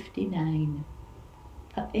 1959.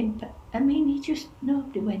 I mean,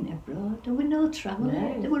 nobody went abroad. There were no travel.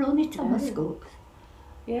 No. There were only telescopes.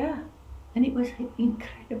 Yeah. And it was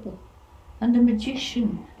incredible. And the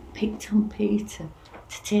magician picked on Peter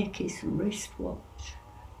to take his wristwatch.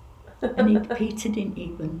 And Peter didn't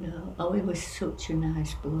even know. Oh, he was such a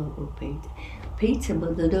nice bloke with Peter. Peter,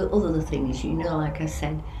 but the other things, you know, like I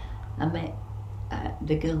said, I met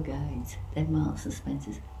the Girl Guides, then Marks and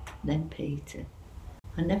Spencer's, then Peter.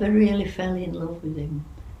 I never really fell in love with him,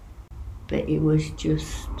 but it was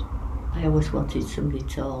just, I always wanted somebody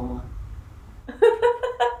taller.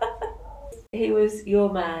 He was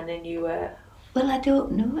your man and you were... Well, I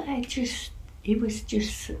don't know, he was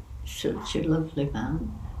just such a lovely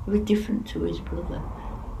man. He was different to his brother.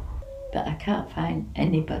 But I can't find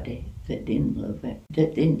anybody that didn't love it,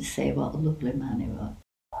 that didn't say what a lovely man he was.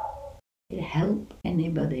 He'd help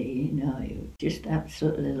anybody, you know, he was just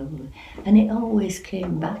absolutely lovely. And it always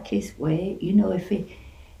came back his way, you know,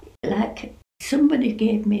 like somebody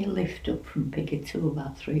gave me a lift up from Pickatoo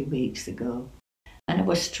about 3 weeks ago. And I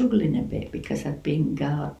was struggling a bit because I'd been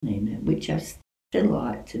gardening, which I still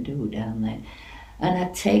like to do down there. And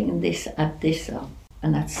I'd taken this off,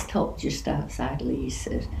 and I'd stopped just outside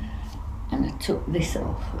Lisa's, and I took this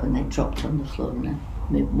off, and they dropped on the floor, and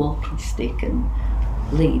my walking stick and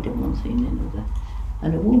lead and one thing and another.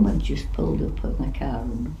 And a woman just pulled up on the car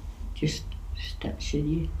and just said,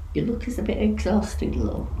 you look as a bit exhausted,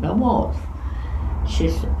 love. And I was. She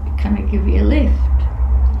said, can I give you a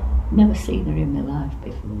lift? Never seen her in my life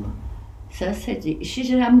before. So I said, she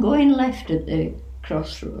said, I'm going left at the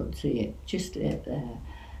crossroads here, just up there.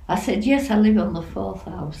 I said, yes, I live on the 4th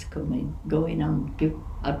house going on.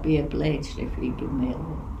 I'd be obliged if you give me a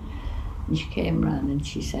lift. And she came round and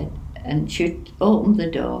she said, and she opened the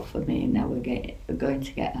door for me, and now we're going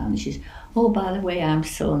to get out. And she said, oh, by the way, I'm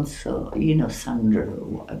so-and-so, you know, Sandra or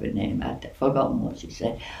whatever name, I'd forgotten what she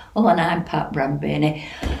said. Oh, and I'm Pat Brambani.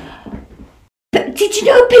 But did you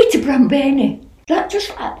know Peter Brambani? That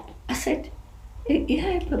just like, I said,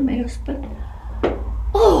 yeah, but my husband.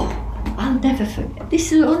 Oh, I'll never forget.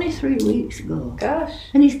 This is only 3 weeks ago. Gosh.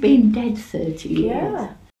 And he's been dead 30 years.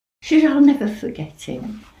 Yeah. She said, I'll never forget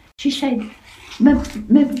him. She said, my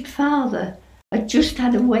father had just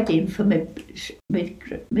had a wedding for my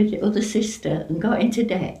other sister and got into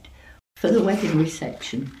debt for the wedding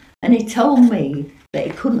reception. And he told me that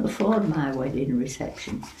he couldn't afford my wedding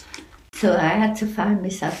reception. So I had to find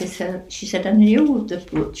myself. She said, I knew the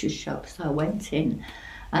butcher's shop, so I went in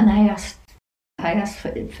and I asked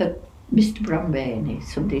for Mr. Brambani.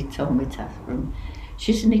 Somebody told me to ask for him.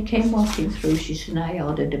 She said, he came walking through. She said, I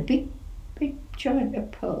ordered a big joint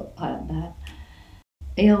of pork like that.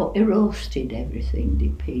 He roasted everything,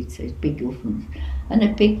 did Peter's big ovens, and a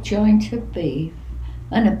big joint of beef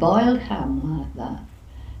and a boiled ham like that.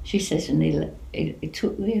 She says, and he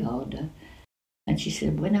took the order, and she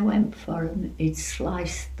said, when I went for him, he'd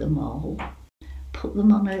sliced them all, put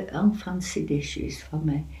them on fancy dishes for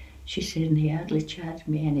me. She said, and he hardly charged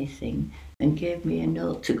me anything and gave me a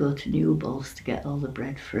note to go to Newballs to get all the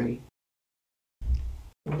bread free.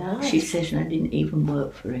 Nice. She says, and I didn't even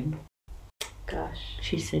work for him. Gosh.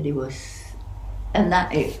 She said he was, and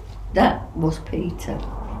that was Peter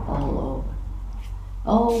all over.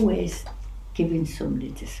 Always giving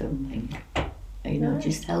somebody to something, you know, Nice.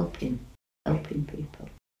 just helping people.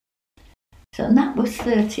 So, and that was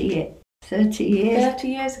 30 years. 30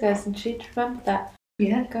 years ago, and she'd remember that.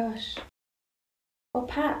 Yeah. Gosh. Well,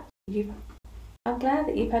 Pat, I'm glad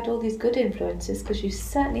that you've had all these good influences, because you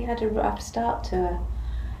certainly had a rough start to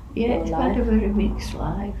Yeah, your it's life. had a very mixed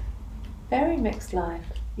life. Very mixed life.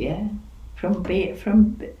 Yeah, from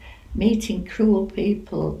meeting cruel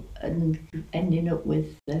people and ending up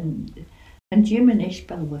with them. And Jim and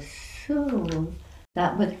Ishbel were so,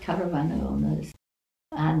 that were the caravan owners.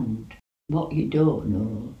 And what you don't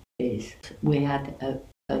know is we had a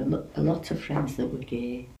lot of friends that were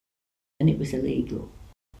gay, and it was illegal.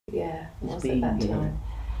 Yeah, It was being at that gay. time.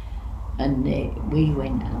 And we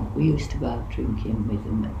went out, we used to go out drinking with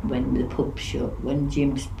them. When the pub shut, when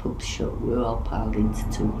Jim's pub shut, we were all piled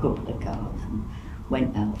into a couple of cars and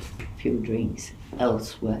went out a few drinks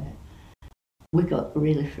elsewhere. We got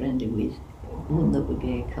really friendly with one that were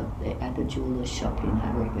gay, because they had a jeweller's shop in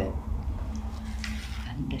Harrogate.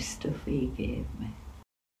 And the stuff he gave me,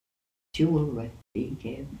 jewellery he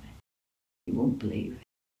gave me, you won't believe it.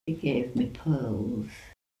 He gave me pearls,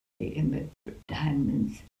 he gave me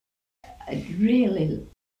diamonds. A really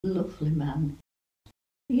lovely man.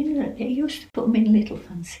 You know, he used to put them in little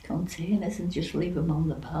fancy containers and just leave them on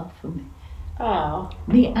the bar for me. Oh.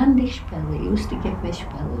 Me and Ishbel, he used to give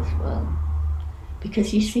Ishbel as well.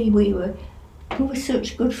 Because you see, we were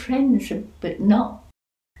such good friends, but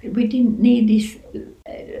we didn't need this,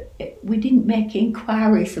 we didn't make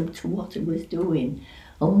inquiries into what he was doing.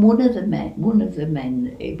 And one of the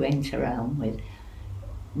men he went around with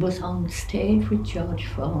was on stage with George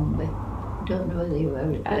Formby. I don't know whether you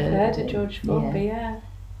were. I've heard of George Formby, yeah.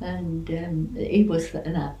 And he was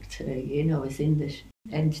an actor, you know, was in the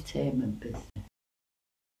entertainment business.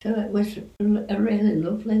 So it was a really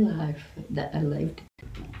lovely life that I lived.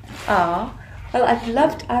 Oh, well, I've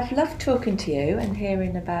loved talking to you and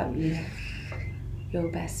hearing about your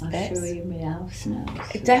best I'll bits. show you my house now.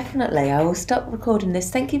 So. Definitely, I will stop recording this.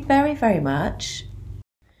 Thank you very, very much.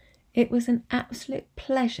 It was an absolute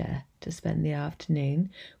pleasure to spend the afternoon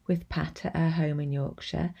with Pat at her home in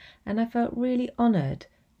Yorkshire, and I felt really honoured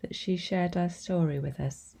that she shared her story with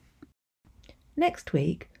us. Next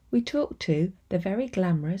week, we talked to the very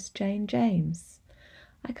glamorous Jane James.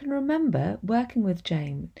 I can remember working with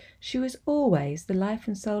Jane. She was always the life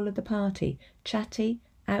and soul of the party, chatty,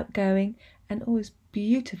 outgoing, and always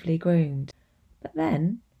beautifully groomed. But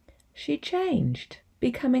then she changed,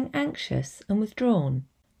 becoming anxious and withdrawn.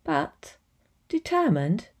 But,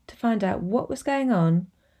 determined to find out what was going on,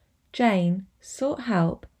 Jane sought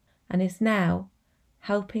help and is now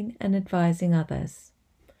helping and advising others.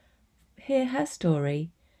 Hear her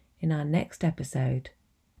story in our next episode.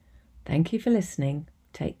 Thank you for listening.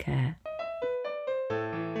 Take care.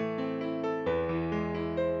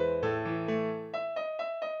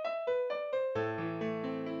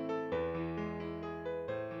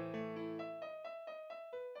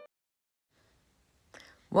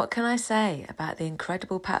 What can I say about the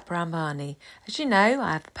incredible Pat Brambani? As you know,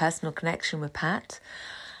 I have a personal connection with Pat,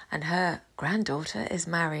 and her granddaughter is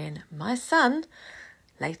marrying my son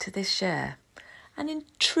later this year. And in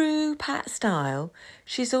true Pat style,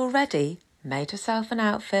 she's already made herself an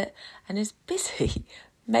outfit and is busy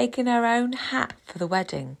making her own hat for the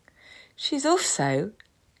wedding. She's also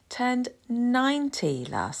turned 90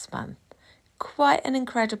 last month. Quite an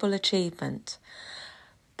incredible achievement.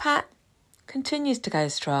 Pat continues to go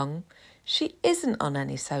strong. She isn't on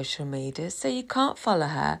any social media, so you can't follow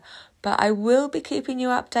her, but I will be keeping you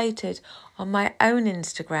updated on my own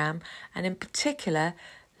Instagram, and in particular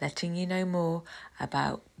letting you know more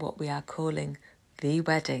about what we are calling the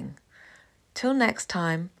wedding. Till next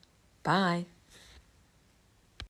time, bye.